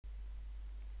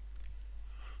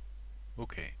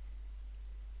Okay,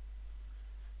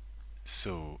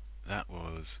 so that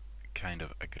was kind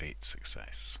of a great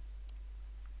success,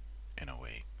 in a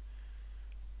way.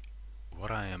 What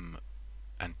I am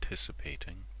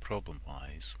anticipating,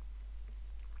 problem-wise,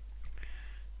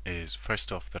 is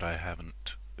first off that I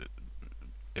haven't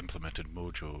implemented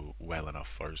Mojo well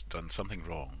enough or has done something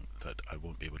wrong that I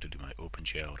won't be able to do my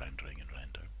OpenGL rendering in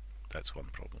render. That's one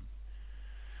problem.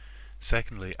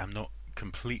 Secondly, I'm not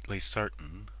completely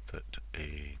certain that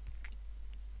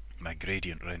my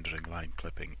gradient rendering line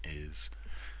clipping is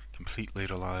completely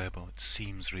reliable. It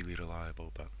seems really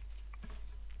reliable, but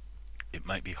it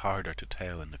might be harder to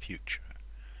tell in the future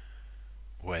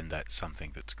when that's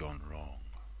something that's gone wrong.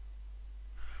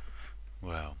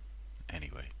 Well,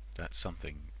 anyway, that's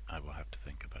something I will have to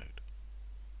think about.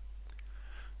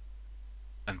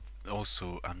 And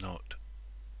also, I'm not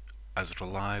as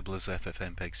reliable as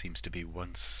FFmpeg seems to be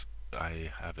once I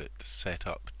have it set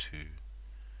up to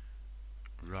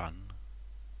run.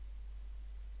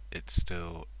 I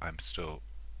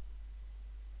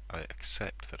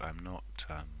accept that I'm not,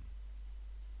 God,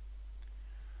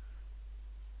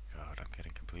 I'm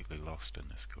getting completely lost in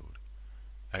this code.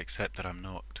 I accept that I'm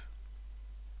not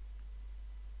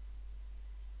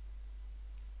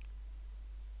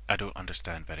I don't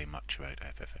understand very much about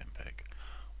FFmpeg,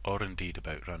 or indeed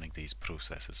about running these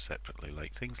processes separately,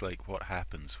 like things like what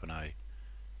happens when I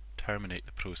terminate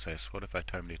the process. What if I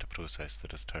terminate a process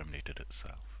that has terminated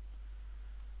itself?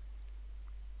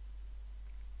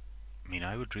 I mean,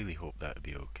 I would really hope that would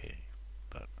be okay,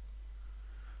 but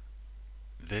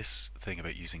this thing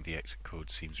about using the exit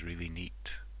code seems really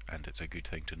neat, and it's a good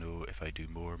thing to know if I do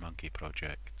more monkey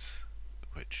projects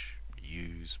which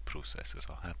use processes.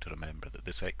 I'll have to remember that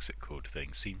this exit code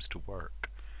thing seems to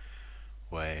work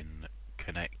when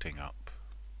connecting up,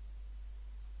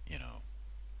 you know,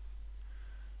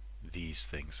 these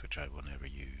things which I will never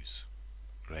use.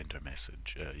 Render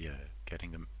message,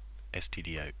 getting them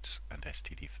std out and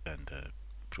std and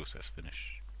process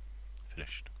finished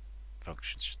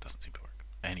functions just doesn't seem to work.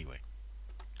 Anyway,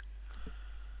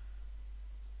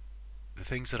 the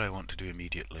things that I want to do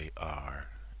immediately are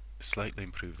slightly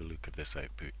improve the look of this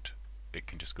output. It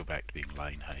can just go back to being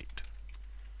line height.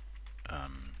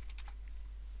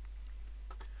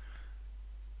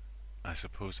 I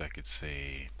suppose I could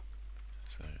say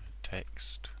so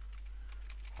text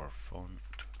or font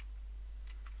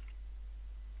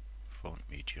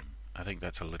medium. I think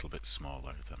that's a little bit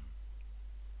smaller than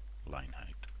line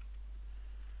height,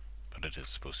 but it is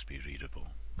supposed to be readable.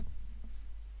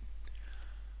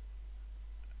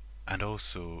 And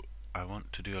also I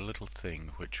want to do a little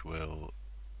thing which will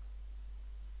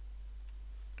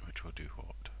do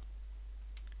what?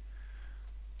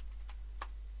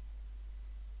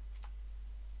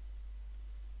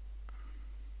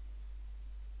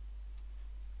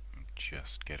 I'm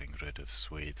just getting rid of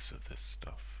swathes of this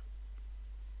stuff.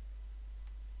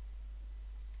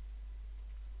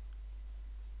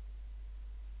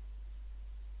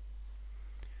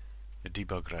 The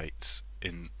debug rights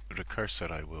in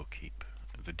recursor I will keep.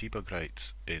 The debug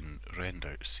rights in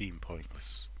render seem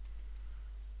pointless.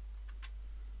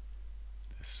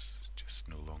 This is just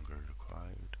no longer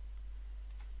required.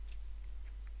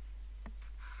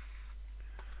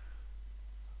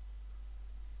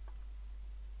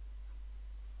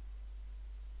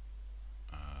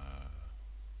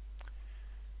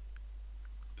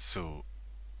 So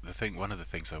one of the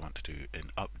things I want to do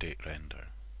in update render,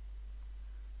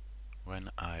 when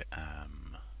I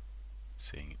am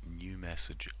saying new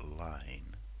message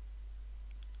line,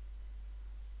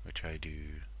 which I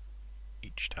do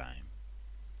each time,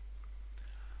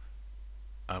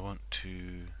 I want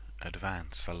to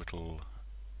advance a little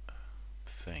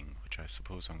thing which I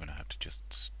suppose I'm going to have to just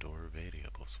store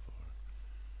variables for.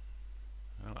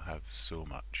 I don't have so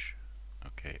much.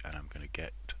 Okay, and I'm going to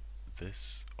get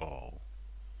this all,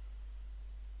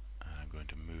 and I'm going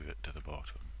to move it to the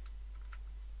bottom,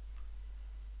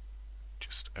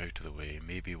 just out of the way.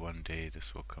 Maybe one day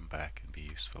this will come back and be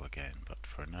useful again, but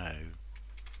for now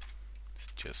it's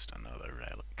just another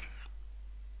relic.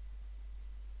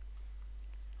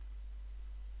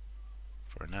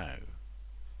 For now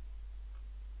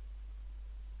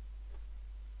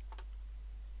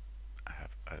I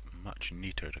have a much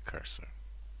neater recursor.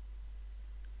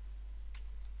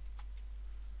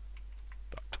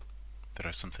 But there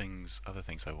are other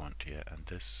things I want here, and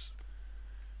this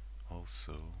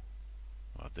also,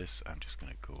 well, this I'm just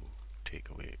going to go take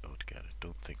away altogether.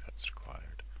 Don't think that's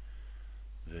required.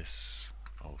 This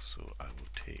also I will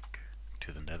take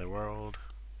to the netherworld.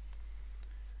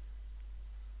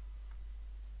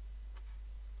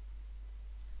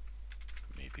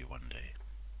 Maybe one day.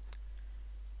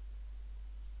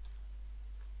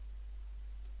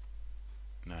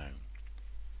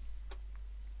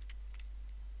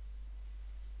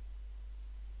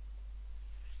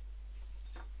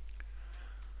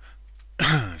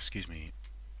 excuse me,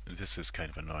 this is kind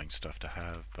of annoying stuff to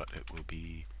have, but it will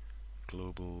be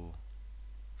global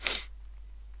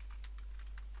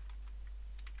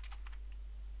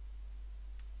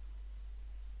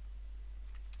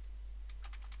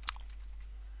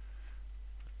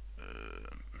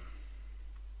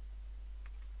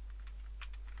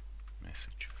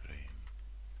message frame.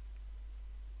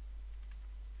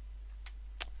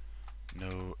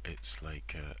 No, it's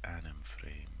like anim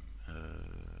frame.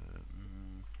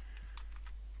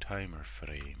 Timer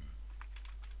frame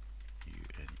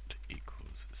uint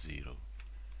equals 0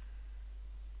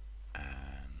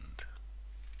 and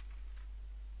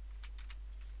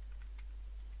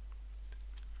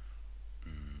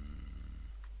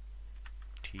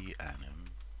tanim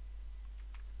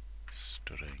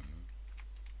string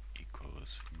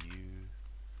equals new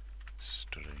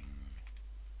string.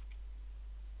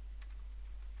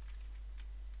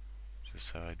 Is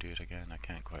this how I do it again? I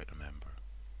can't quite remember.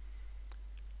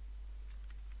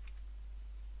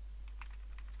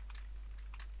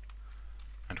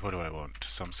 And what do I want?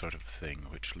 Some sort of thing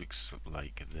which looks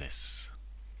like this.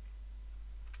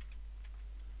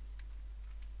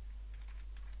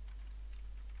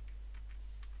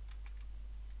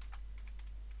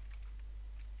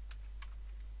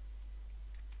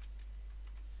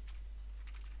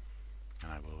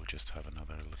 And I will just have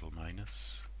another little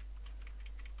minus.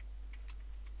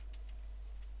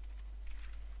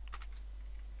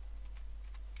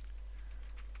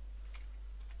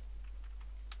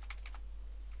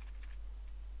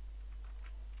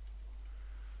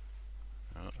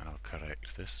 I'll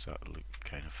correct this, that'll look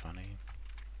kind of funny.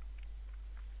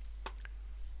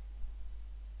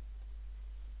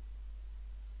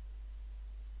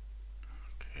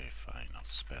 Okay, fine, I'll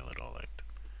spell it all out.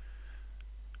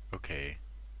 Okay.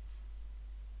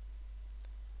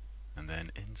 And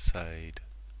then inside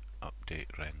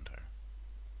update render.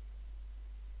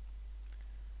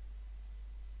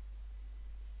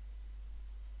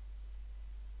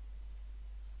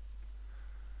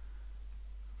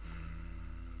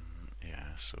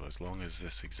 Yeah, so as long as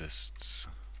this exists,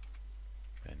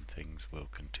 then things will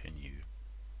continue.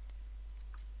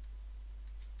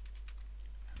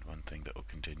 And one thing that will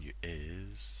continue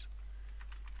is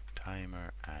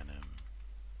timer anim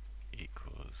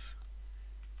equals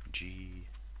g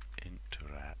int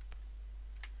wrap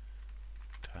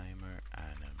timer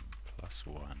anim plus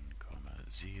 1 comma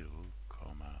 0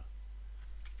 comma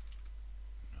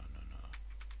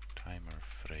timer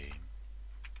frame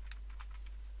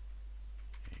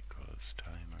equals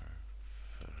timer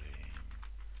frame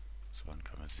plus 1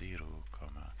 comma 0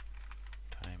 comma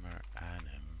timer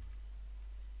anim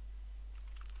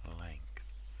length.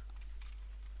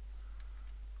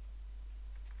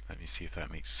 Let me see if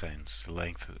that makes sense.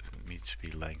 Length needs to be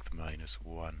length minus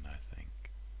 1, I think.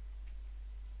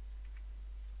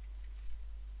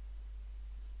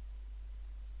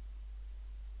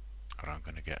 Or I'm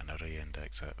going to get an array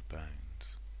index out of bounds.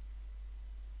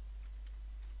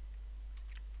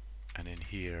 And in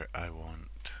here I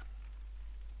want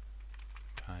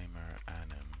timer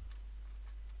anim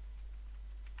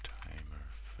timer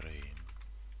frame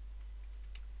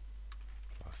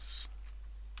plus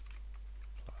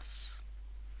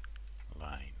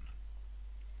line.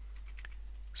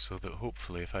 So that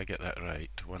hopefully if I get that right,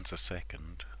 once a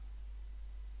second,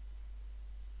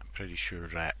 I'm pretty sure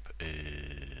wrap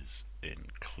is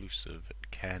inclusive,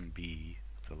 it can be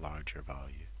the larger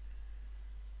value.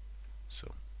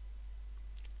 So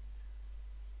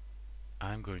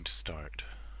I'm going to start,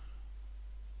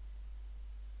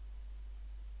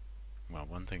 well,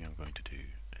 one thing I'm going to do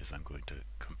is I'm going to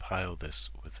compile this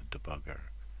with the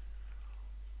debugger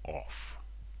off.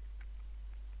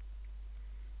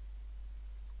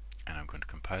 And I'm going to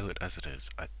compile it as it is.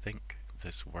 I think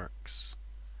this works.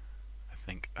 I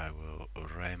think I will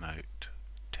rem out,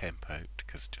 temp out,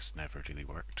 because it just never really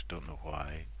worked. Don't know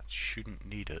why. I shouldn't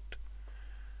need it.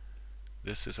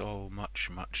 This is all much,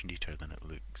 much neater than it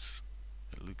looks.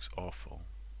 It looks awful,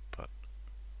 but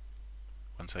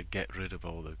once I get rid of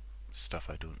all the stuff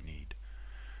I don't need.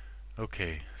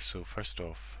 Okay, so first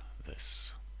off,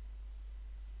 this.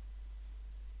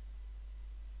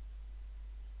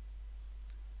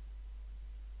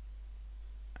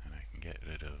 And I can get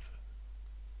rid of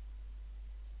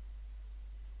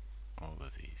all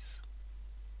of these.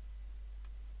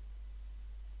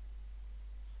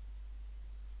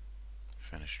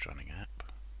 Finished running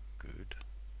app. Good.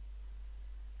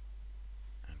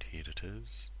 And here it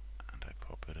is, and I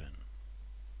pop it in.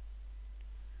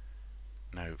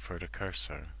 Now for the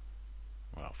cursor,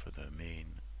 well, for the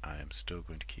main, I am still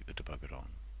going to keep the debugger on.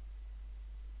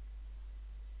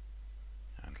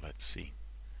 And let's see.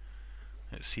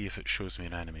 Let's see if it shows me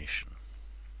an animation.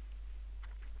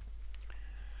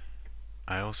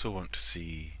 I also want to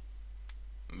see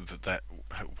what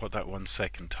that 1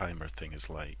 second timer thing is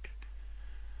like.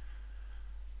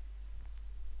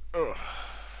 Ugh.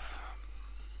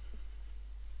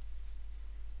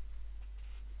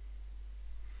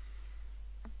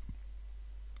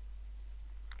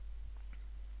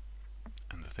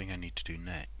 And the thing I need to do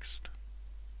next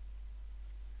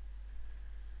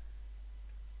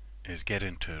is get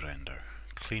into render,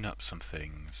 clean up some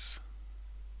things,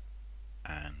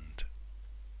 and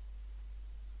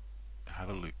have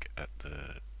a look at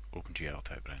the OpenGL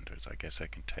type renders. I guess I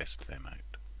can test them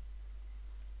out.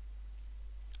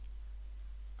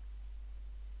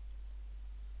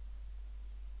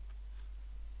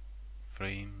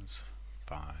 Frames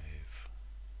 5.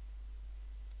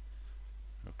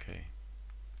 Okay.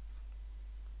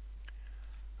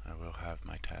 I will have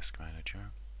my task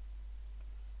manager.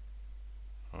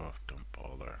 Oh, don't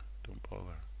bother. Don't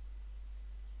bother.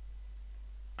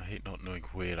 I hate not knowing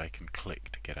where I can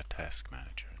click to get a task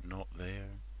manager. Not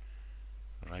there.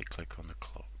 Right click on the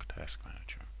clock, task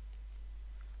manager.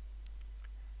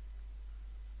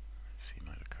 See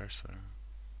my cursor.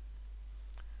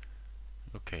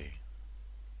 Okay.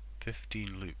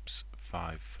 15 loops,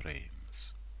 5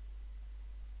 frames.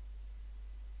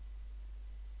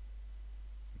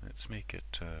 Let's make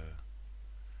it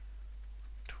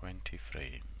 20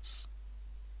 frames.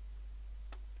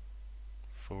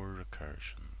 4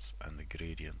 recursions, and the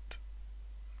gradient.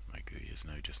 My GUI is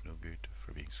now just no good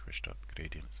for being squished up.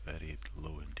 Gradient is very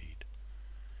low indeed.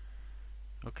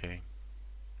 Okay.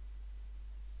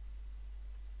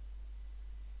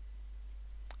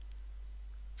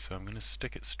 So I'm going to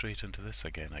stick it straight into this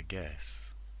again, I guess.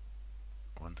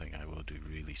 One thing I will do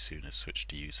really soon is switch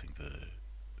to using the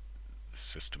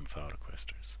system file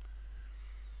requesters.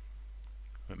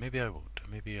 But maybe I won't.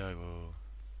 Maybe I will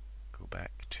go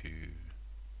back to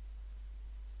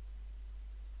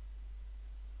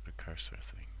recursor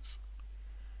things.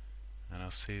 And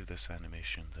I'll save this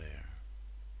animation there,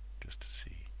 just to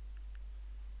see.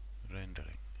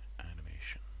 Rendering,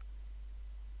 animation.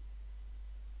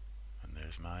 And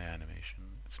there's my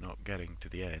animation. It's not getting to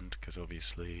the end, because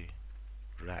obviously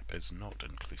wrap is not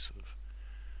inclusive.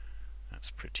 That's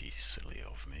pretty silly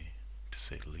of me, to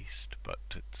say the least, but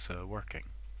it's working.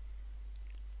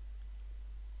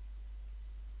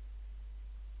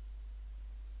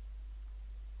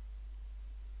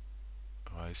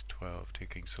 Why is 12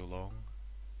 taking so long?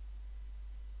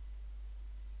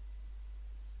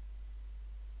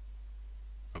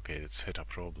 Okay, it's hit a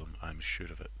problem, I'm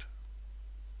sure of it.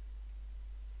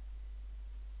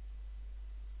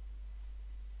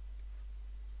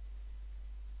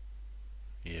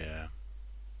 Yeah.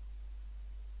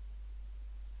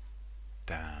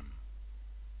 Damn.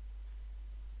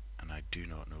 And I do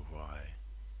not know why.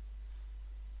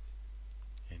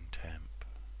 In temp,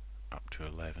 up to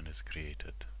 11 is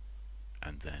created,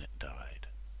 and then it died.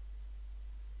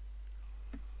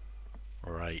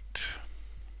 Right.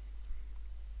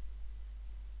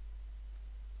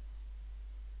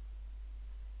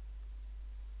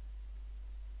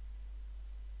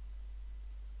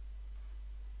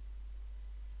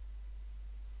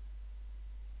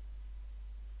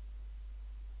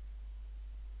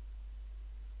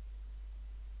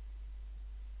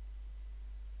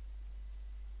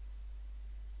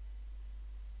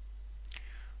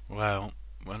 Well,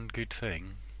 one good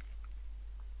thing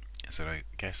is that I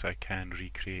guess I can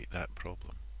recreate that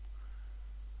problem.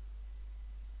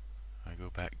 I go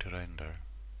back to render,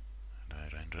 and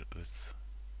I render it with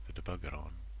the debugger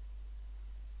on.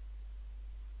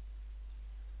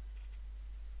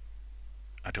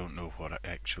 I don't know what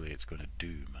actually it's going to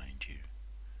do, mind you.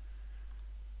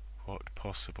 What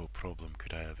possible problem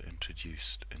could I have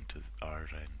introduced into our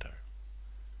render?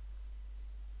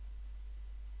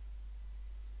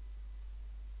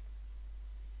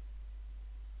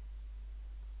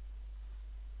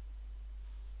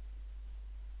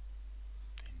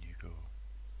 In you go.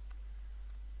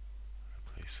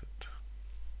 Replace it.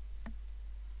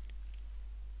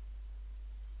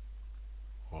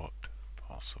 What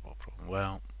possible problem?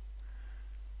 Well,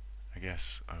 I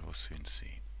guess I will soon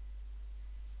see.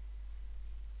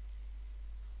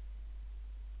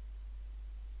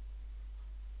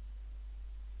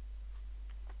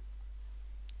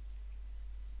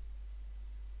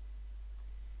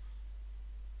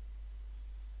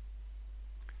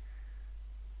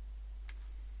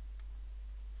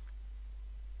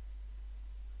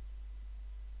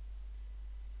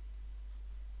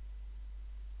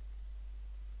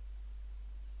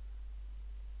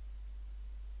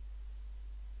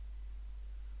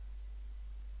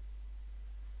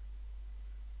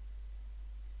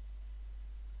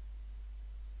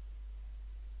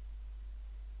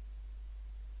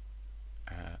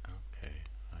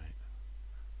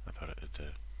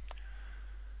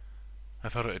 I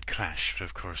thought it would crash, but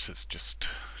of course it's just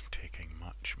taking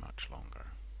much, much longer.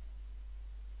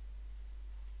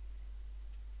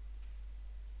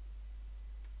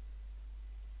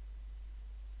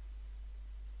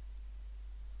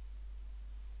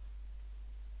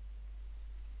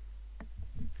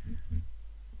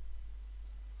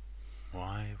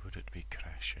 Why would it be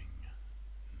crashing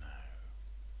now?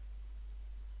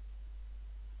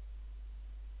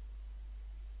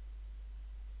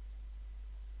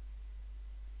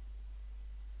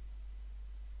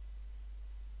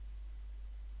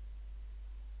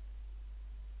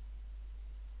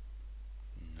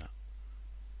 No.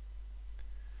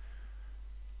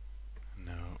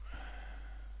 No.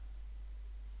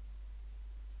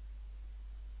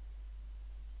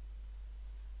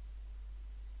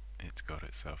 It's got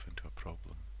itself into a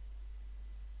problem.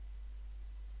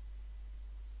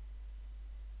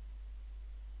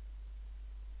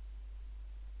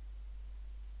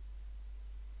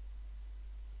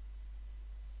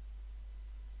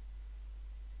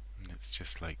 And it's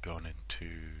just like gone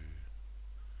into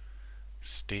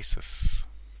stasis.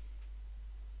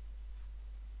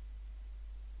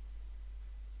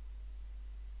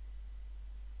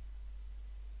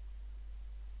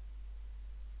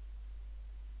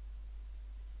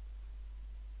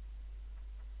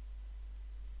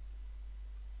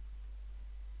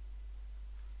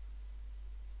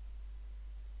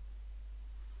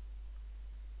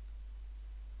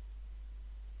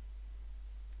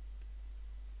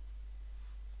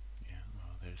 Yeah,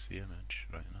 well, there's the image,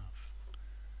 right enough.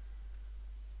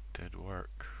 Did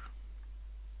work.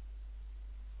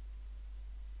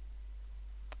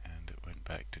 And it went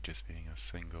back to just being a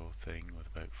single thing with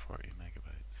about 40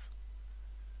 megabytes.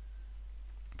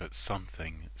 But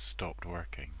something stopped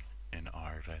working in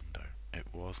our render. It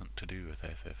wasn't to do with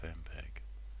FFmpeg.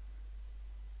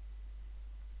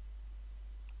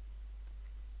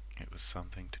 It was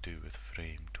something to do with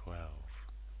frame 12.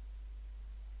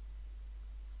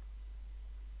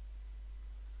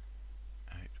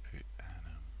 Output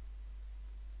anim.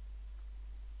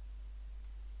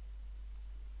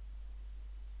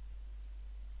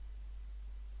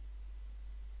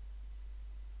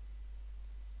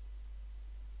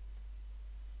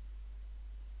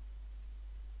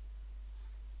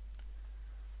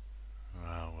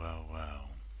 Wow, wow, wow.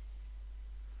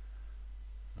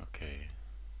 Okay.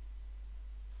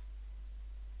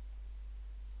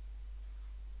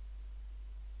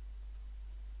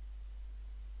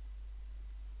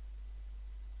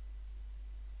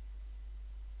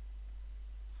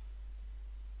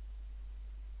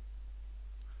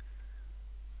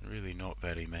 Really not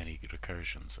very many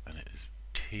recursions, and it has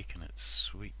taken its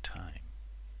sweet time.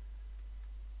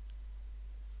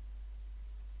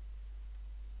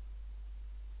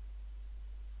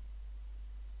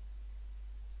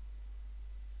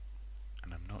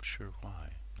 And I'm not sure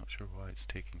why. Not sure why it's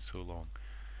taking so long.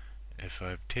 If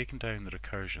I've taken down the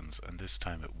recursions and this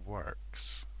time it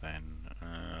works, then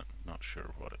not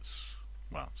sure what it's...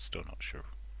 well, still not sure.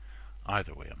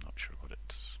 Either way, I'm not sure what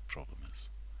its problem is.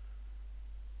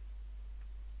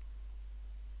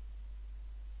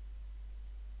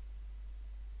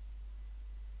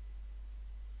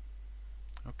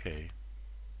 Okay.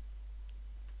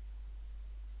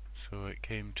 So it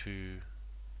came to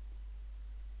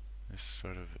this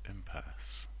sort of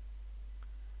impasse.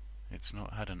 It's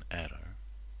not had an error.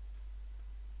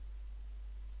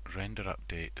 Render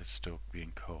update is still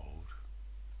being called.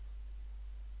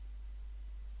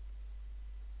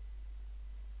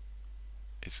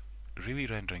 It's really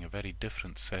rendering a very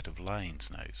different set of lines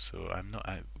now, so I'm not...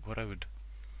 what I would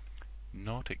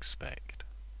not expect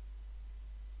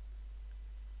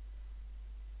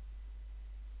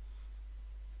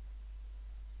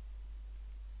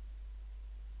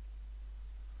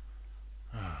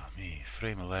me,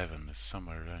 frame 11 is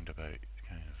somewhere around about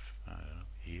kind of, I don't know,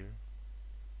 here.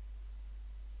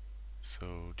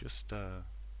 So just well,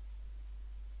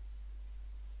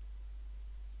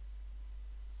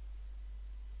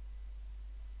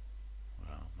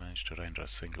 managed to render a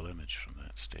single image from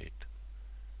that state.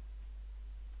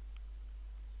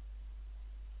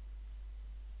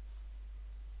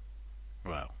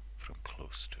 Well, from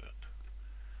close to it.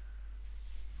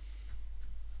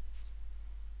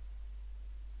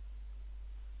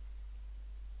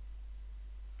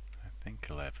 I think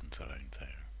 11's around there.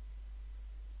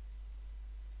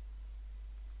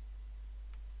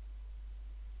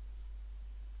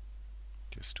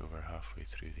 Just over halfway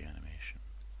through the animation.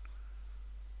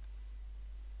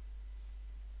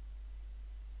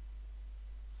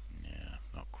 Yeah,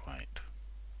 not quite.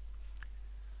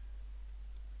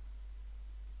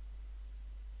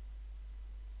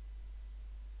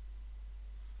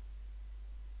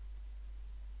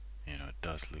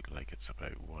 does look like it's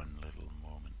about one little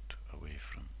moment away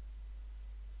from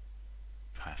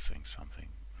passing something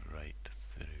right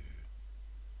through.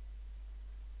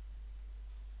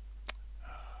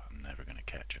 I'm never going to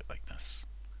catch it like this.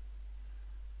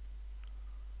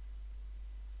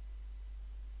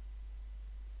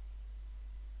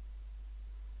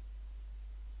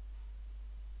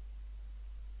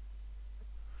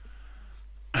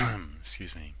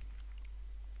 Excuse me.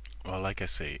 Well, like I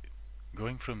say,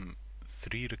 going from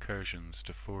 3 recursions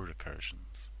to 4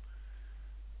 recursions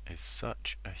is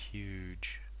such a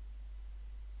huge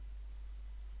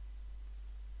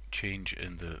change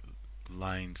in the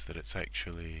lines that it's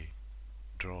actually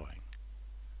drawing.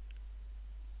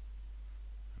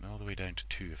 And all the way down to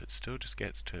 2, if it still just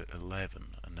gets to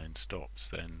 11 and then stops,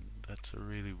 then that's a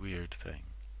really weird thing.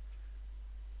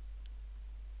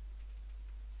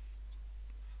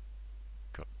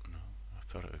 No, I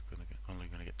thought it was only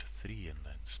going to get to 3 and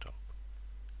then stop.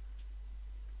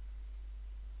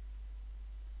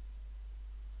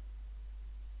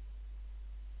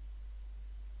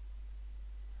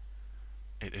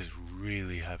 It is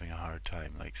really having a hard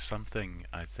time. Like something,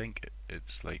 I think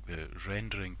it's like the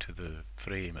rendering to the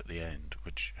frame at the end,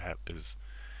 which is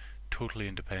totally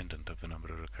independent of the number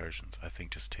of recursions, I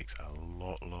think just takes a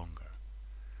lot longer.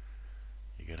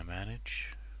 You gonna manage?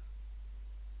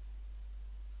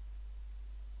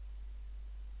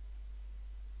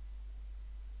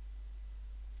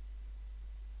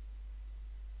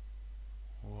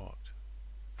 What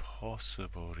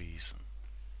possible reason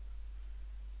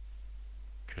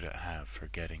could it have for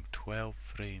getting 12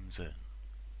 frames in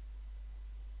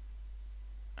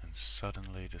and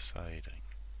suddenly deciding?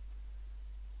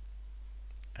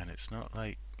 And it's not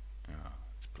like, oh,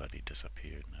 it's bloody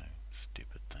disappeared now,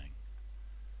 stupid thing.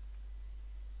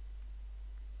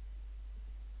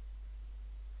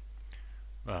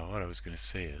 Well, what I was going to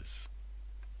say is,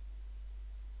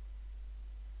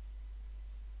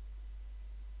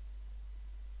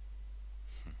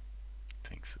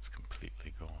 thinks it's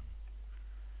completely gone.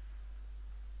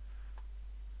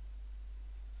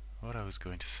 What I was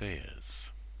going to say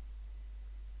is,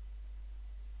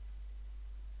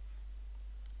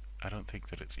 I don't think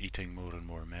that it's eating more and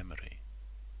more memory.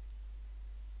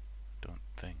 Don't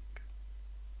think.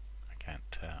 I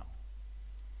can't tell.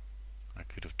 I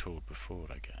could have told before,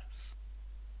 I guess.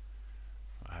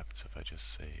 What happens if I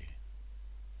just say,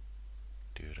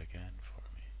 do it again for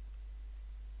me?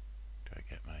 Do I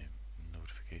get my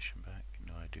notification back?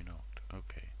 No, I do not.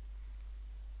 Okay.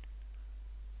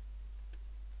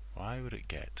 Why would it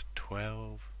get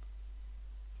 12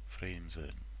 frames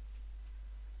in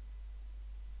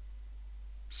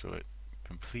so it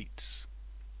completes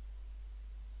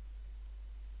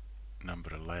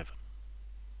number 11?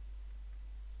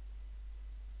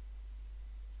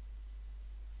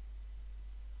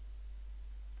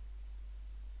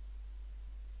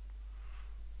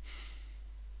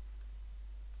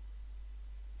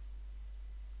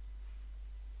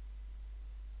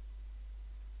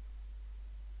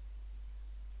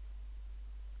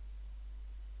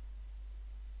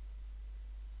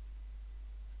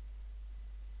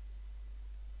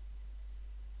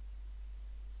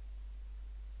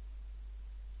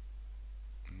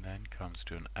 And then comes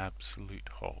to an absolute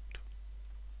halt.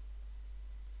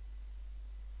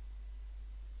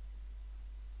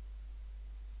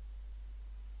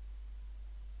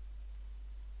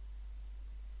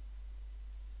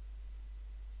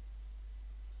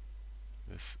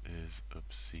 This is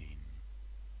obscene.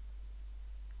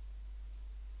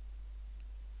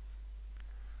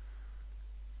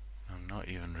 I'm not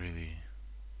even really...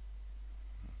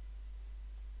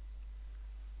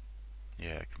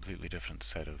 Yeah, a completely different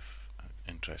set of...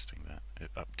 interesting that.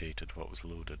 It updated what was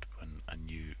loaded when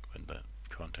when the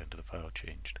content of the file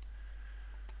changed.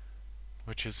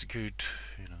 Which is good,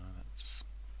 you know, that's...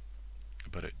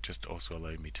 But it just also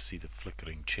allowed me to see the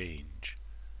flickering change.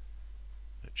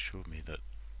 It showed me that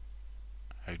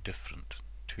how different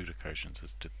 2 recursions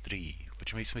is to 3,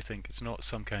 which makes me think it's not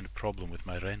some kind of problem with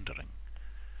my rendering.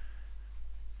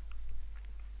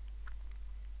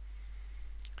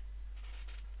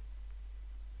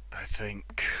 I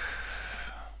think...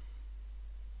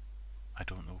 I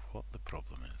don't know what the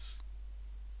problem is.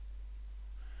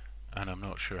 And I'm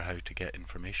not sure how to get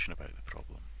information about the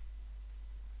problem.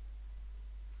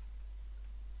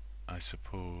 I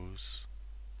suppose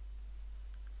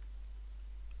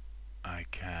I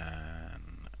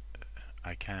can,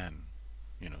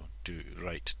 you know,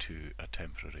 write to a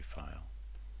temporary file.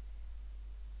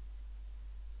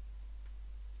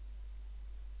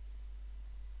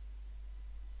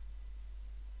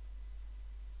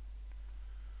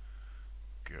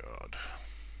 God.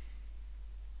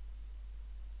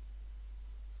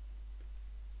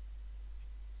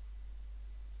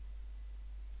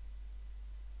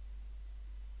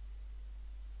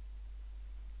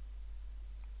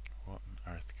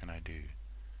 do?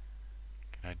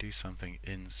 Can I do something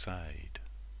inside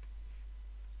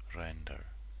render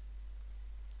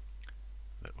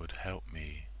that would help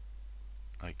me?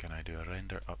 Like, can I do a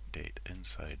render update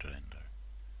inside render?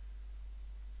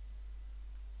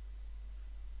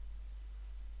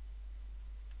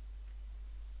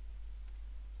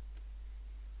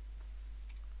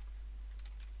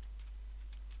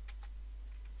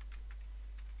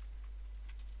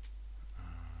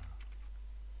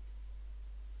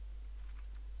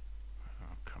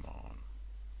 Oh, come on.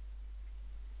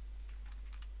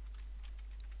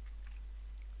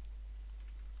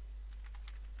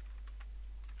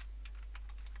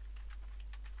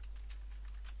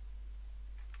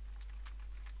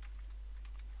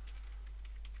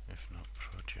 If not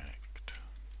project.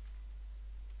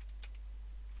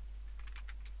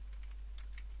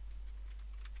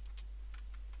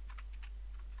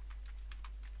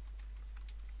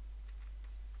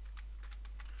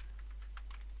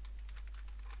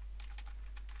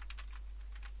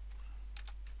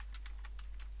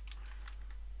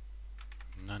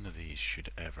 None of these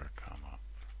should ever come up.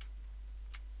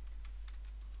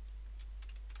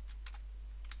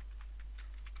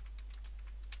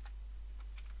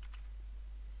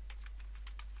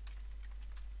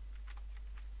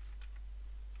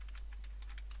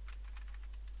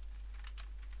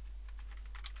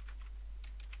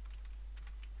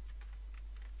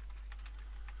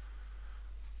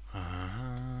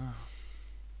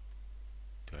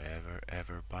 Do I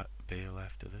ever bail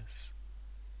after this?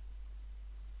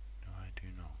 No, I do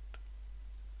not.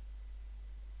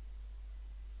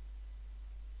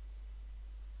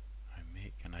 I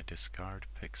make and I discard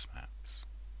pix maps,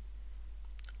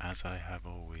 as I have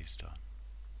always done.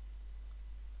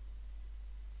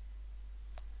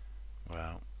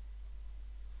 Well,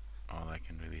 all I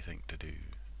can really think to do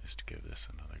is to give this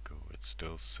another go. It's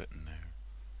still sitting there.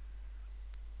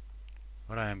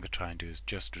 What I am going to try and do is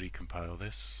just recompile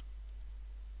this.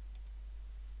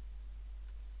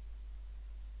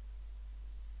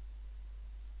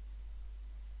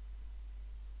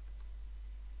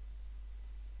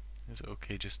 Is it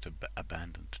okay just to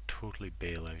abandon, to totally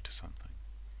bail out of something?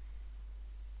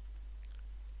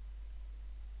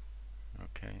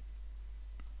 Okay.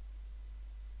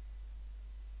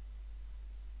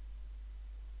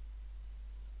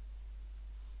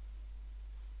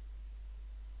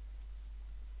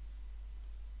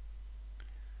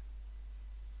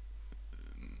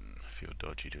 I feel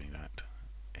dodgy doing that.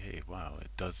 Hey, wow,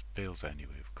 it does bails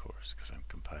anyway, of course, because I'm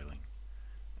compiling.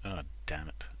 Ah, damn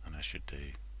it, and I should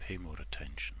pay more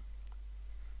attention.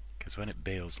 Because when it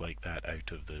bails like that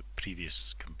out of the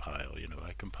previous compile, you know,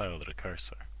 I compile the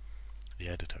recursor, the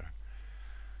editor.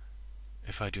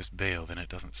 If I just bail, then it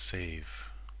doesn't save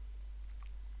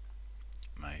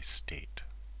my state.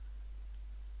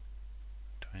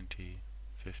 20,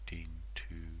 15, 2,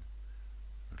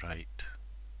 right,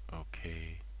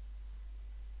 okay.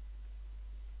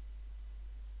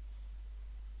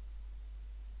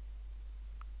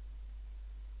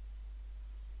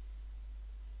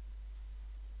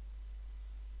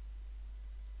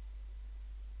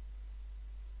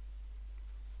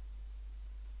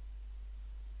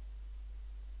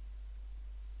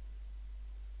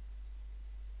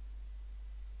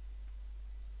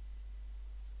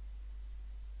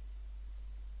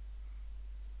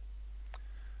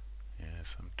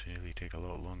 Some really take a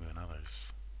lot longer than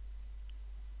others.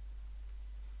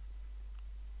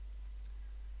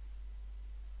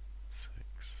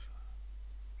 Six,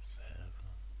 7,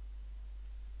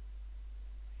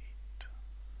 8.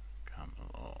 Come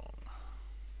along.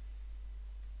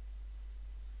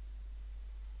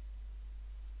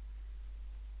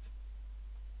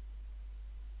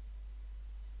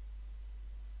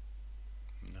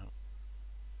 No.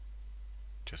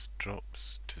 Just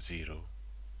drops to 0.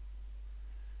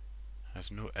 Has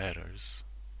no errors,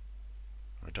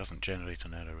 or it doesn't generate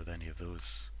an error with any of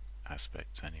those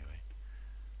aspects anyway.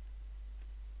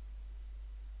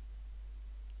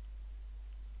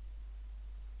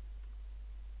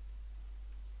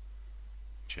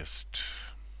 Just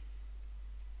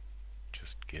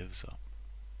gives up.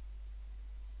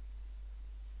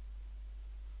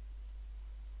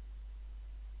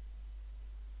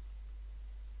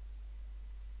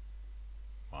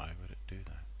 Why would it do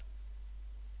that?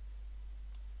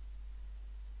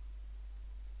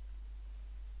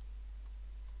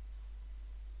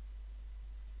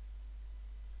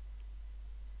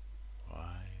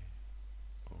 Why?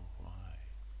 Oh, why?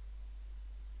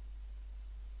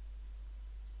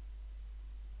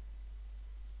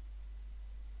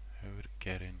 How would it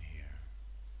get in here?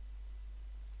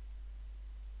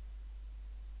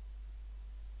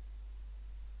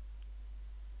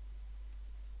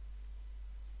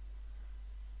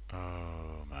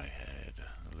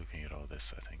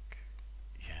 this, I think.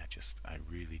 Yeah, just, I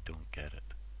really don't get it.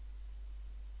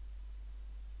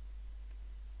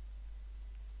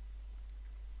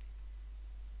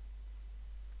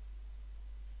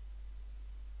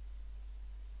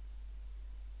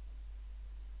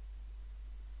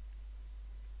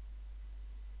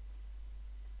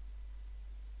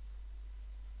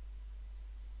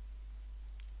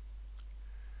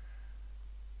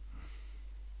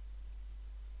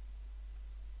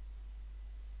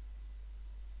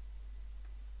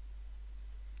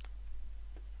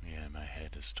 Yeah, my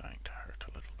head is starting to hurt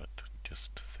a little bit,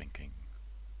 just thinking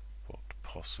what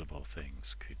possible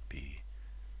things could be.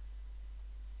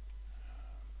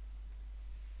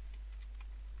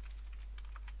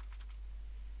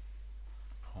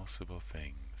 Possible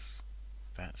things.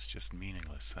 That's just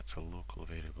meaningless. That's a local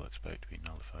variable. It's about to be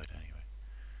nullified anyway.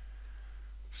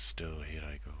 Still, here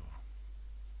I go.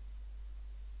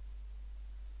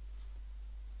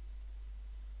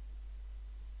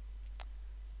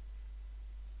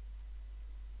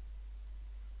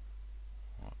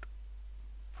 What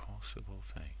possible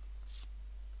things?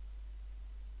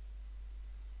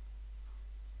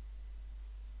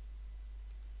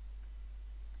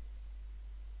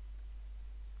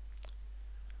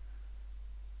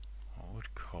 What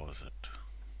would cause it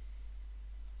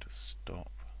to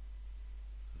stop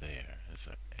there? Is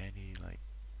there any, like...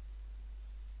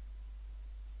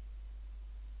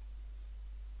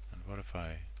 And what if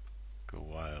I go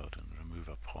wild and remove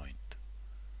a point,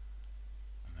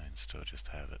 and then still just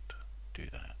have it do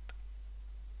that?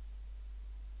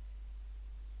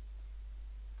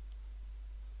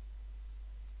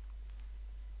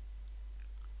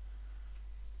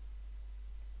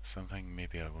 Something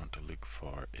maybe I want to look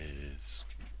for is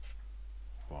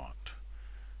what?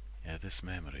 Yeah, this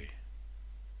memory.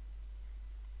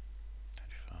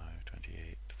 25,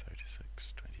 28,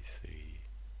 36, 23.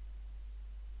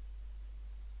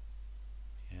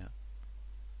 Yeah.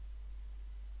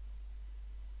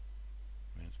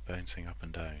 I mean, it's bouncing up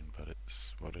and down, but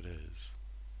it's what it is.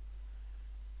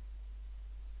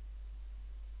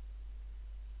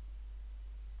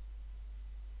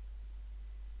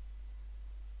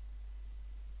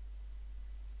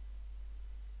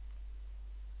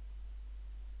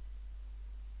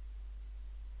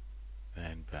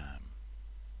 Then bam.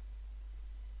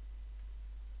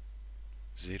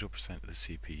 0% of the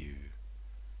CPU,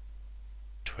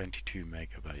 22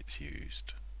 megabytes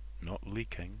used, not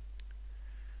leaking,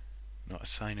 not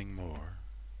assigning more,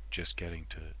 just getting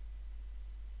to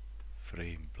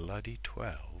frame bloody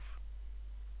 12.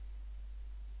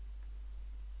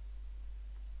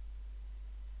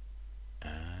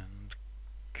 And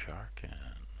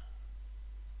Karkan.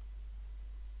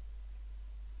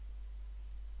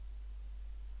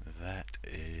 That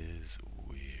is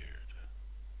weird.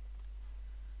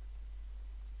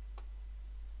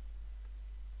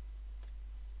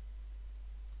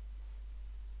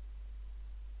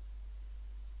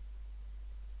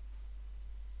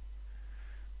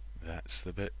 That's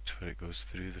the bit where it goes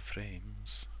through the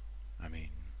frames. I mean,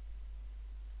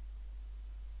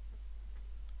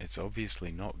 it's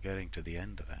obviously not getting to the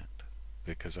end of that,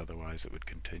 because otherwise it would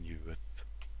continue with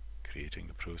creating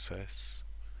the process,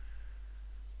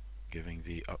 giving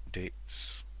the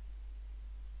updates.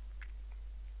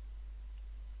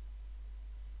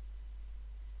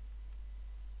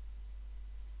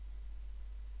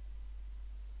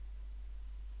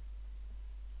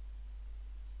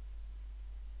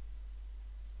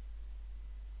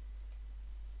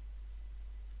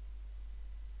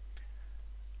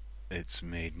 It's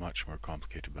made much more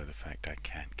complicated by the fact I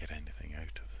can't get anything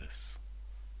out of this,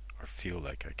 or feel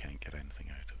like I can't get anything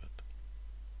out of it.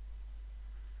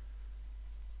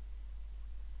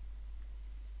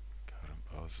 Current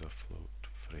pause afloat,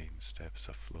 frame steps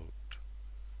afloat.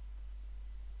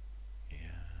 Yeah,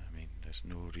 I mean, there's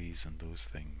no reason those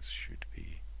things should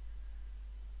be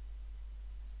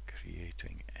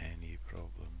creating any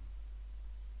problem.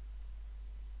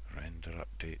 Render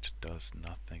update does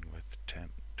nothing with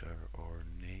tempter or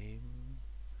name.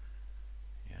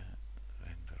 Yeah,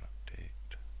 render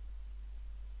update.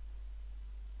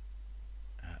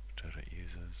 After it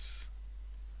uses.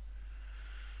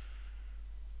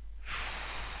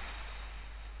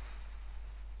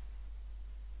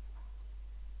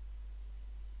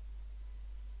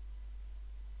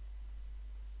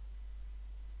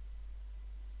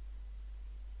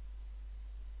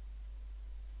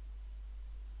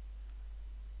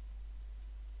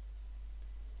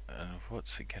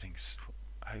 What's it getting?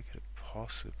 How could it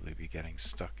possibly be getting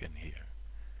stuck in here?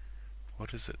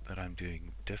 What is it that I'm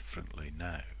doing differently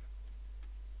now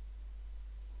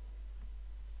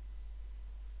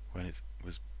when it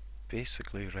was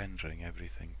basically rendering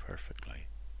everything perfectly.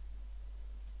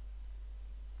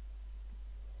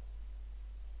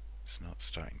 It's not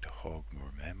starting to hog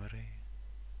more memory.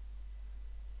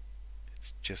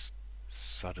 It's just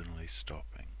suddenly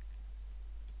stopping.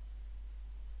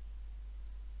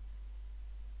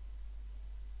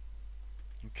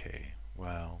 Okay,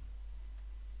 well,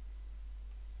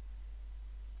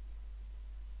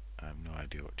 I have no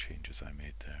idea what changes I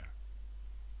made there.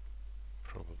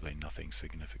 Probably nothing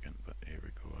significant, but here we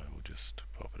go. I will just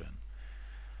pop it in.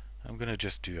 I'm going to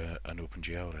just do an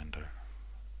OpenGL render.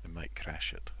 It might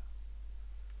crash it.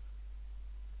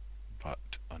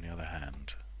 But on the other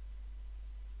hand,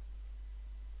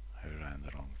 I ran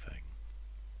the wrong thing.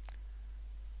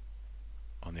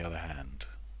 On the other hand,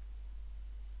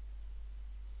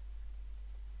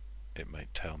 it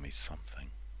might tell me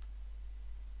something.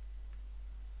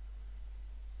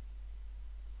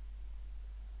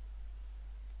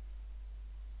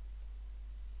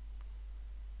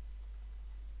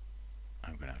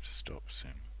 I'm going to have to stop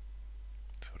soon.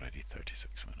 It's already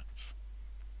 36 minutes.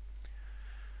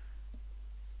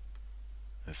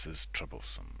 This is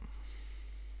troublesome.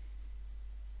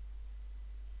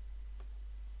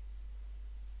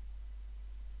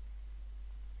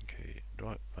 Okay,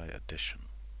 draw it by addition.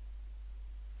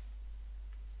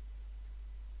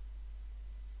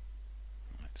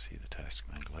 Let's see the task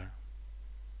mangler.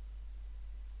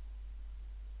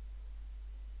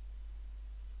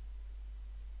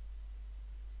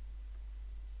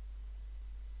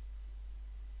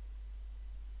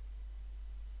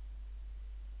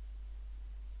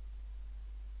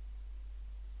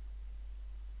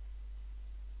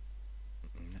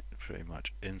 Pretty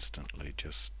much instantly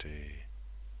just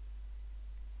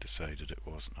decided it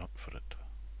wasn't up for it.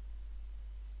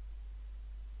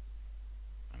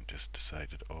 And just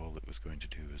decided all it was going to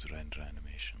do was render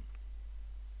animation.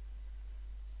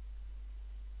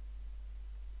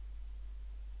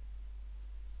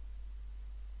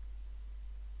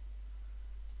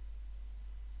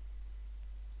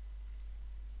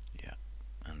 Yeah,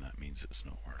 and that means it's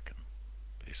not working,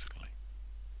 basically.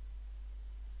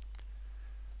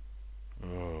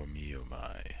 Oh me oh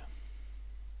my.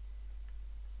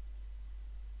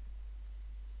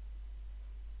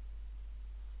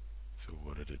 So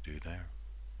what did it do there?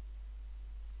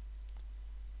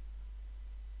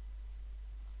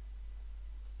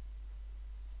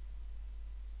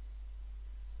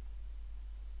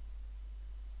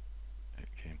 It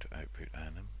came to output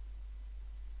anim.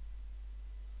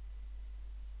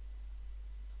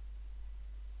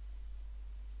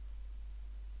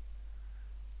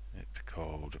 It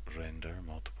called render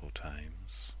multiple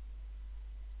times.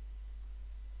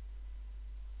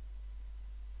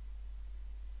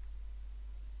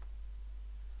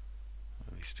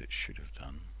 At least it should have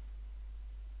done.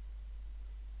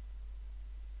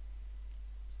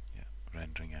 Yeah,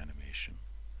 rendering animation,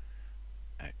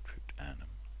 output anim,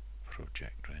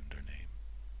 project render name.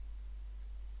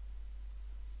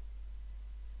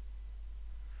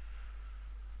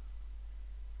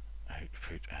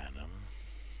 Output anim.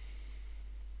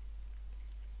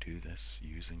 Do this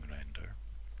using render.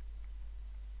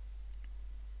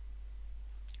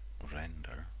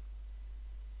 Render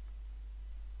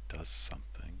does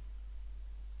something,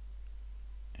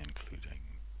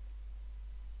 including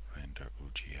render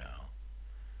OGL.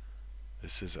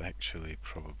 This is actually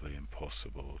probably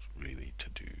impossible really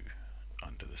to do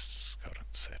under this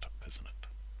current setup, isn't it?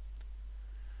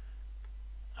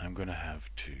 I'm going to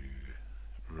have to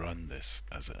run this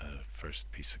as a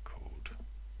first piece of code.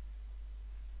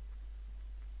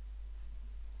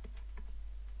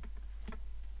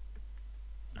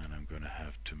 And I'm going to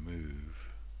have to move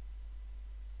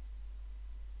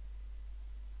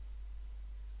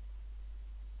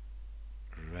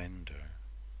render,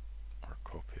 or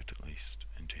copy it at least,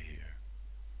 into here.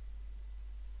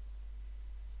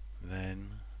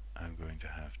 Then I'm going to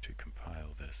have to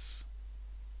compile this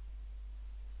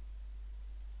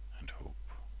and hope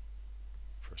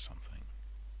for something.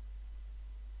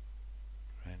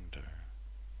 Render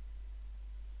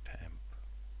temp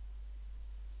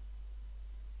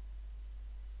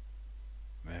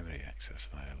memory access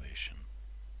violation.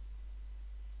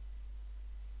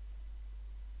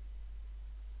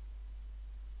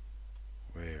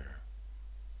 Where?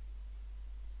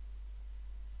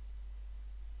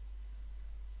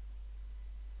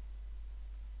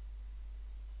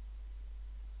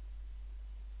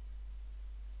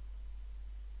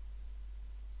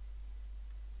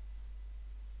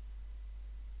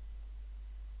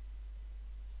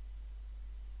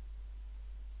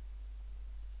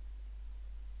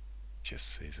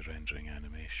 Just says rendering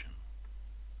animation,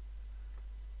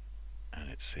 and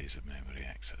it says a memory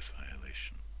access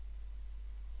violation.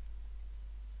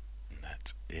 And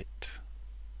that's it.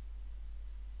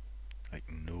 Like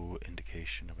no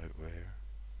indication about where.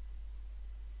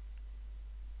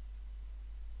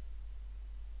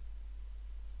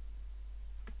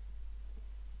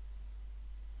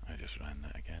 I just ran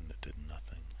that again, it did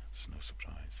nothing. It's no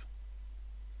surprise.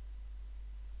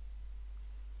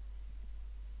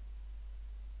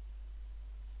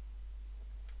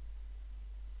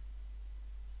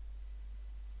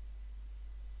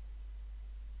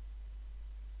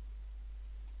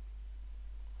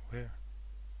 Where?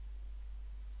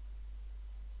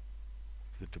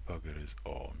 The debugger is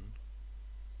on.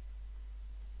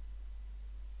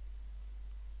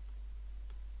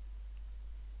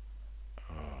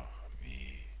 Oh,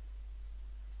 me.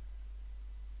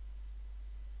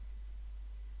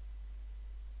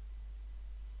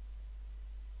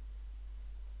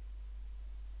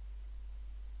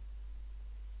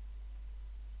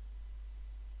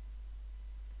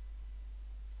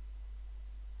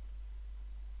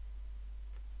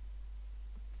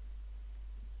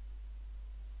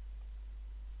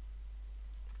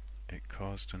 It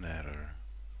caused an error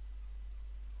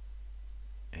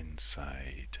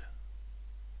inside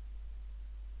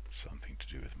something to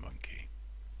do with monkey.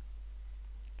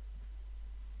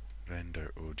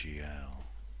 Render OGL.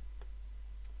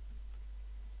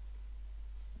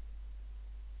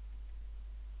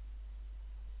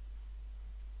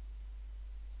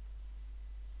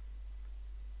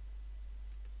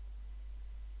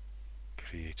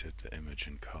 Created the image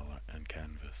in color and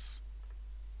canvas.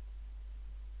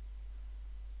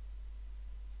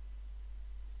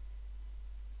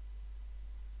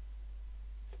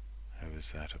 How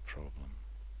is that a problem?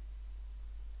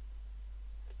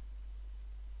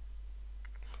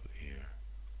 Clear.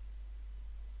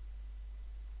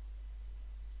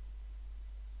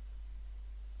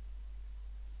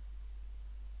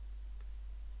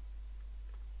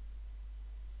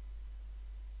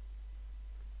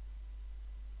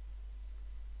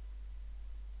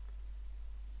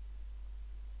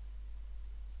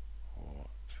 What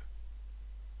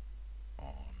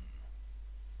on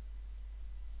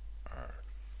earth?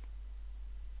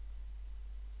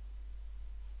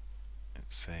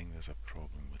 It's saying there's a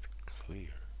problem with clear.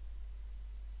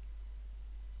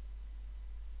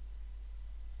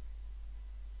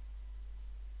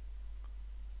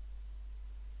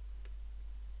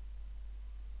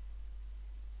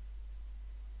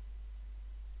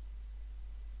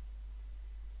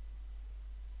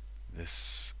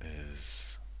 This is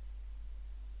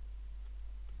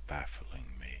baffling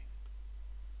me.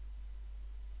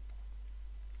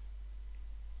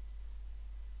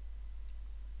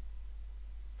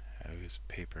 How is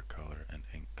paper color and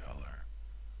ink color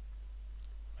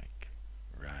like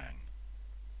rang?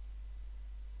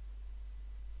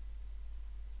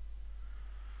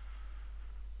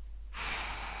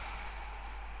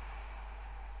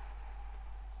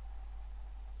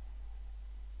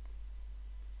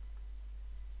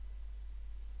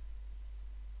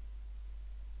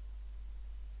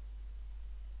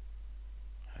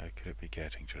 How could it be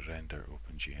getting to render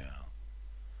OpenGL?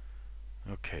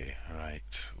 Okay, right,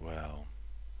 well,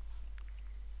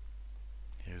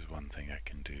 here's one thing I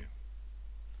can do.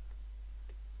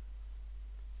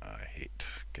 I hate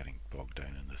getting bogged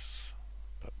down in this,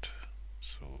 but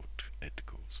so it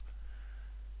goes.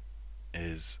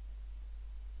 Is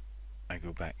I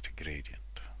go back to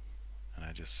gradient and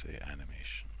I just say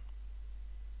animation,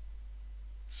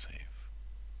 save,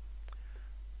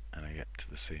 and I get to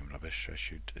the same rubbish.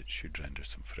 It should render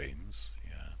some frames,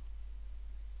 yeah,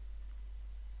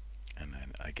 and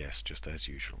then I guess just as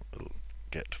usual it'll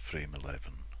get frame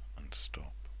 11 and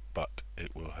stop, but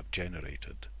it will have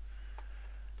generated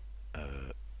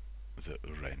the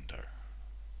render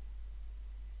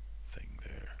thing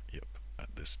there. Yep,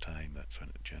 at this time that's when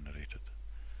it generated.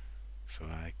 So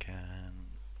I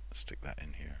can stick that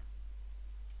in here,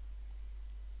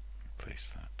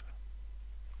 replace that.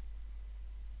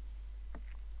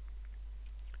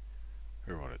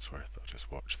 For what it's worth, I'll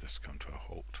just watch this come to a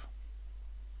halt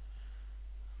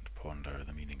and ponder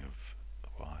the meaning of the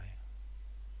why.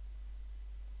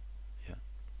 Yeah,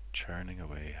 churning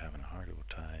away, having a hard old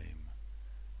time,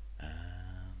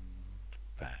 and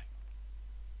bang.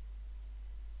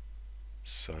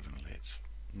 Suddenly it's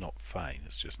not fine,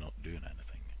 it's just not doing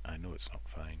anything. I know it's not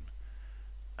fine.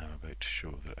 I'm about to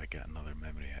show that I get another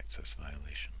memory access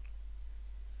violation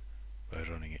by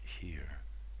running it here.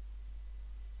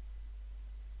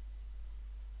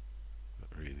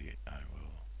 But really, I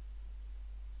will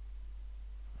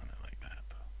run it like that.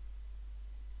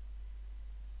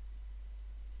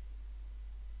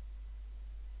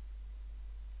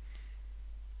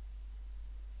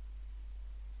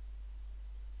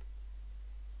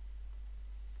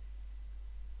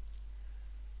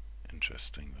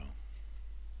 interesting though.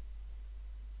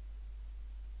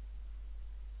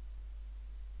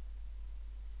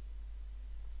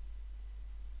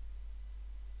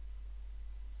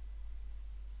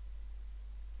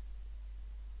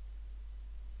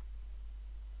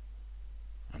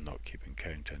 I'm not keeping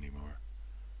count anymore.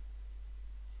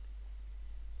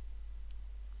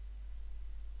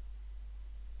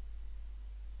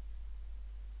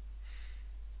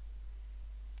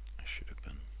 I should have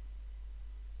been.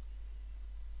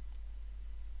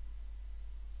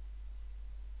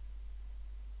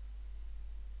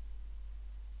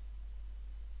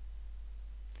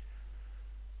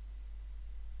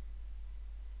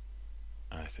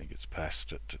 I think it's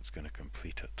past it. It's going to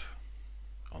complete it.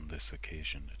 On this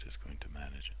occasion, it is going to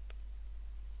manage it.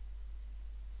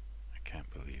 I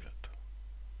can't believe it.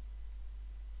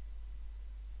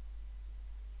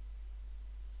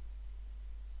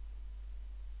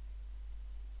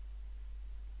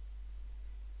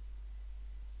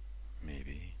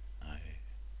 Maybe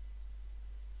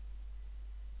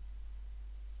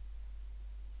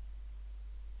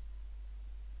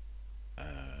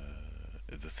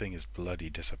the thing is bloody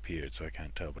disappeared, so I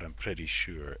can't tell, but I'm pretty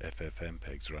sure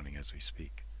FFmpeg's running as we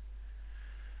speak.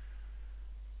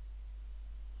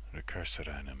 Recursor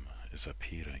anim is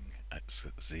appearing at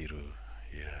 0.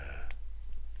 Yeah.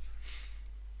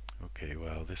 Okay,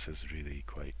 well, this is really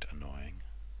quite annoying.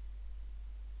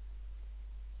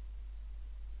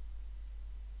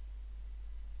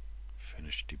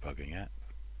 Finish debugging app,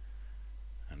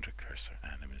 and recursor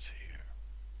anim is here.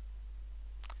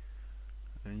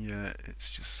 And yeah,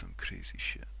 it's just some crazy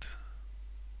shit.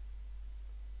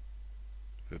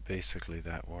 But basically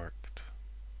that worked.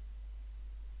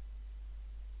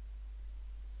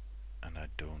 And I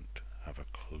don't have a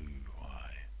clue why.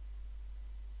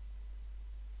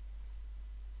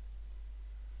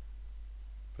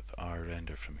 But the R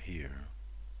render from here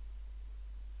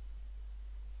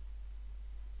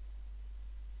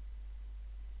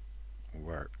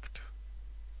worked.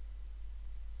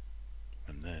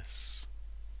 And this,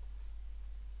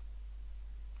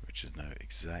 which is now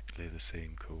exactly the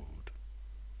same code,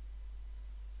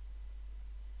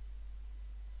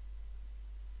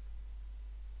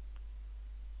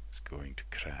 is going to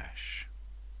crash.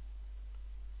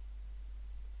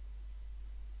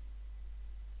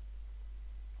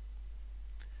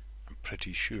 I'm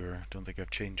pretty sure, don't think I've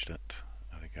changed it.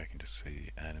 I think I can just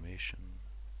say animation.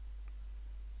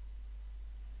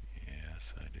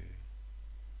 Yes, I do.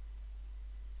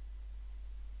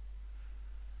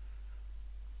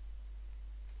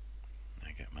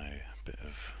 I get my bit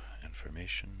of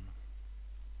information.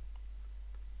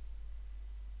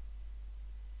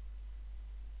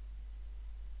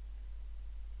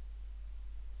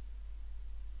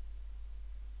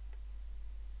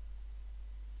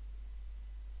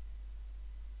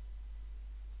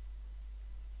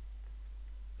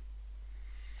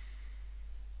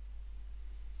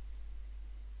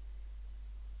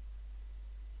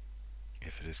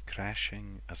 If it is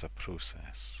crashing as a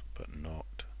process but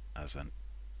not as an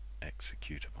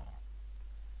executable,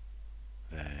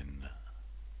 then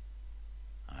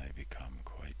I become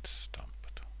quite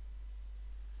stumped.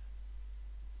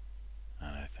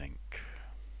 And I think,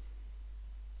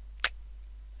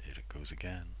 here it goes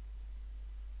again.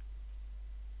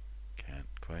 Can't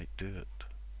quite do it.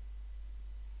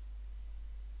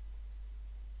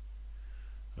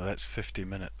 Well, that's 50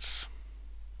 minutes.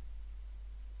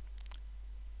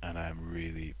 And I'm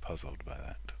really puzzled by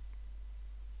that.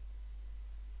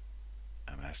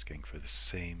 I'm asking for the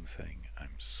same thing,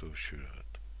 I'm so sure of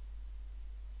it.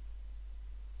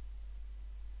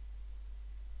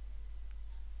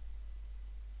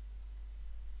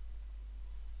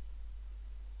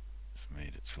 It's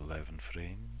made its 11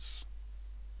 frames.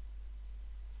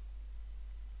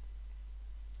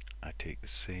 I take the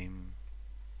same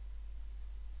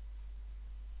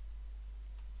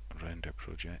render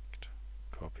project,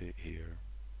 copy it here,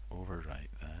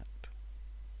 overwrite that,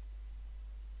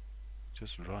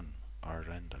 just run our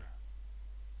render.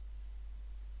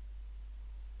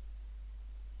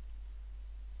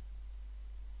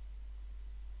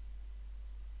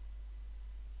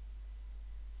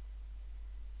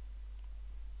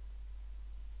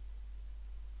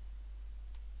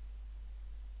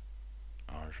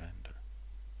 Our render.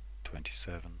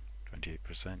 27,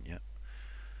 28%, yep.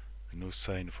 There's no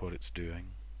sign of what it's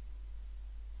doing,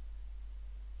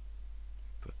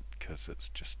 but because it's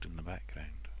just in the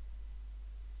background.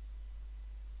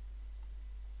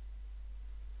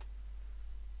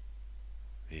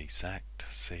 The exact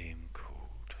same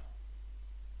code.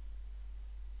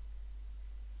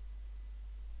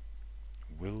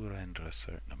 Will render a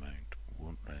certain amount,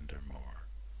 won't render more.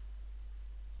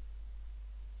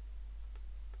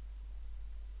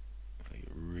 It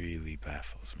really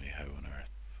baffles me how on earth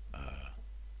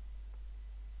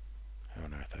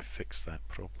I fixed that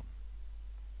problem.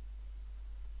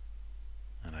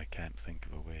 And I can't think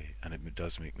of a way. And it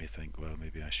does make me think, well,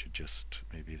 maybe I should just,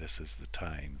 maybe this is the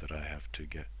time that I have to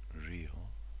get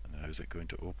real. And how is it going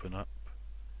to open up?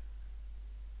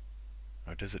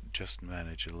 Or does it just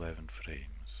manage 11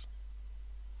 frames?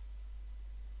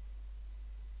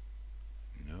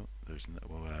 No, there's no,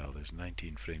 well, there's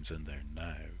 19 frames in there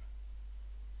now.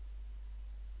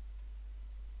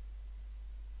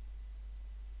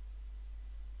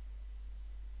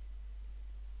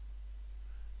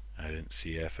 I didn't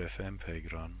see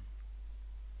FFmpeg run.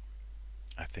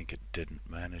 I think it didn't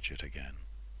manage it again.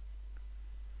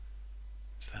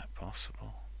 Is that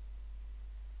possible?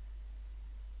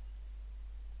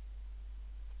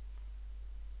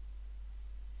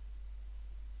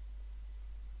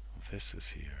 Well, this is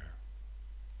here,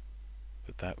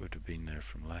 but that would have been there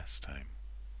from last time.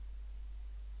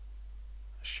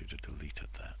 I should have deleted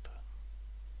that.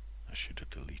 I should have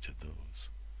deleted those.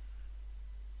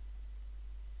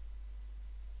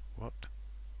 What?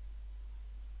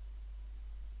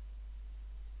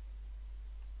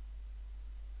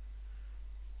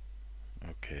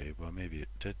 Okay, well maybe it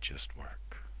did just work.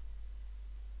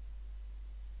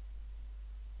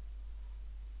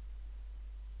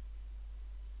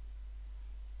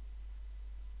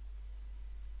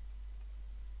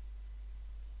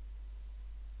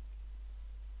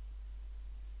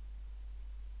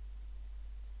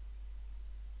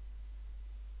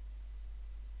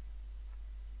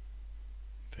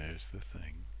 There's the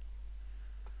thing.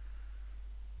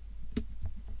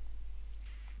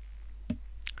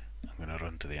 I'm going to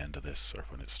run to the end of this, or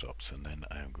when it stops, and then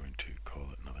I am going to call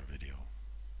it another video.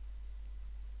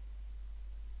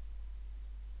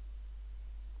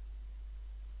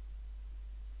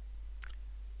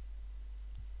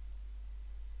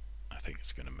 I think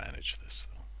it's going to manage this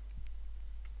though.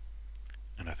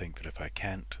 And I think that if I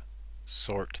can't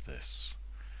sort this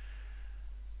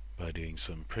by doing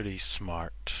some pretty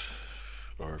smart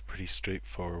or pretty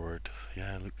straightforward,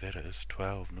 yeah, look, there it is,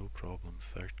 12, no problem,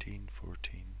 13,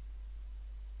 14.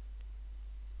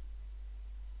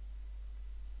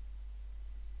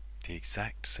 The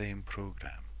exact same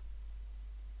program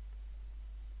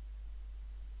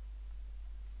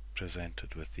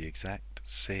presented with the exact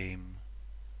same.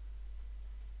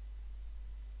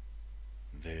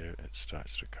 There it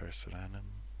starts to cursor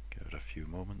anim. Give it a few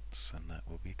moments and that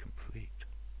will be complete.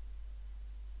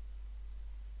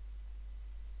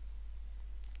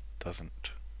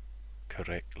 Doesn't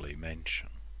correctly mention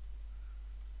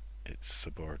its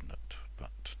subordinate,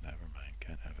 but never mind,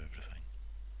 can't have everything.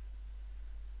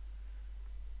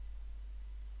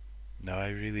 Now I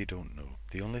really don't know.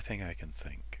 The only thing I can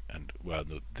think, and well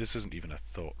no, this isn't even a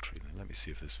thought really. Let me see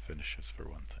if this finishes for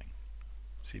one thing.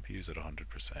 CPU's at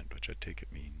 100%, which I take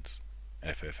it means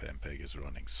FFmpeg is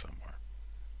running somewhere.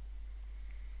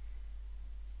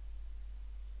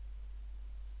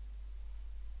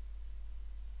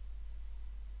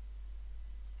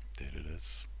 There it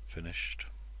is, finished.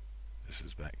 This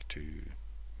is back to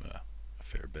a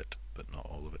fair bit, but not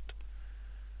all of it.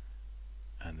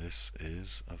 And this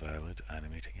is a valid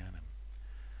animating anim.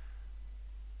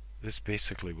 This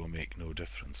basically will make no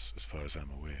difference as far as I'm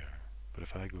aware, but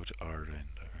if I go to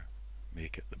rrender,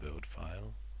 make it the build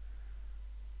file,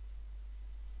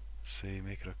 say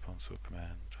make it a console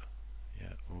command,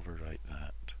 yeah, overwrite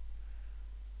that,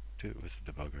 do it with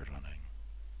the debugger running.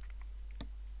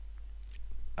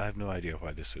 I have no idea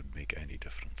why this would make any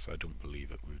difference. I don't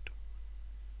believe it would.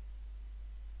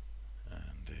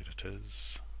 And there it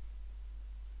is.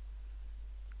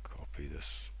 Copy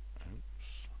this.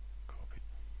 Oops. Copy.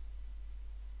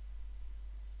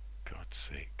 God's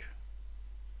sake.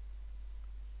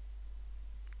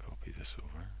 Copy this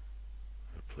over.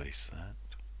 Replace that.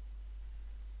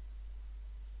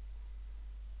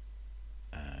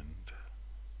 And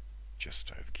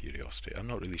just out of curiosity, I'm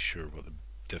not really sure what the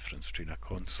difference between a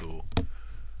console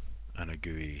and a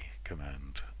GUI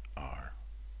command are.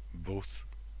 Both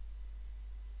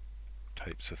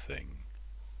types of thing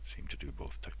seem to do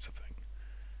both types of thing.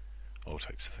 All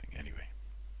types of thing anyway.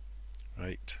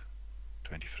 Right,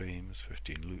 20 frames,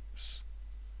 15 loops.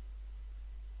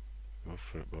 Go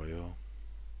for it, boyo.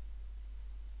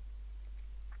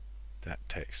 That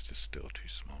text is still too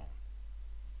small.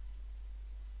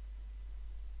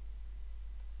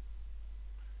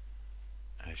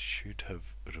 I should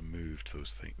have removed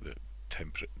those things,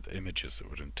 the images that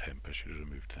were in temp. I should have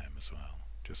removed them as well,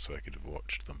 just so I could have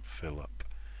watched them fill up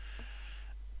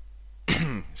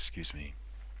Excuse me.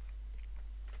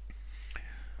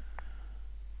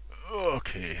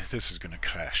 Okay, this is going to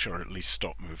crash, or at least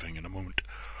stop moving in a moment.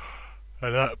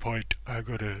 At that point, I'm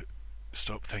going to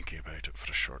stop thinking about it for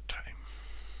a short time.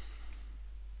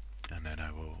 And then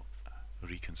I will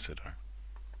reconsider.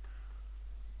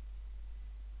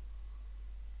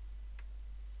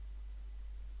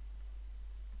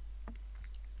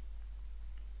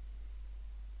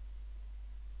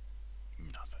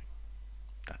 Nothing.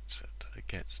 That's it. It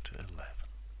gets to 11.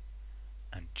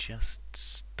 And just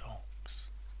stops.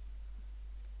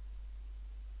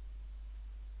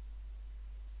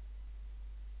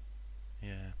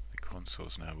 Yeah, the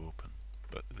console's now open,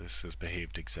 but this has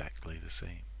behaved exactly the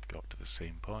same. Got to the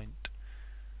same point,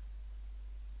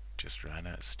 just ran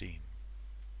out of steam.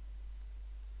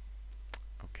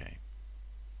 Okay.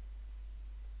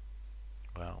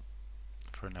 Well,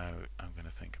 for now I'm going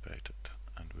to think about it,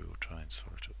 and we will try and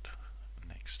sort it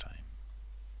next time.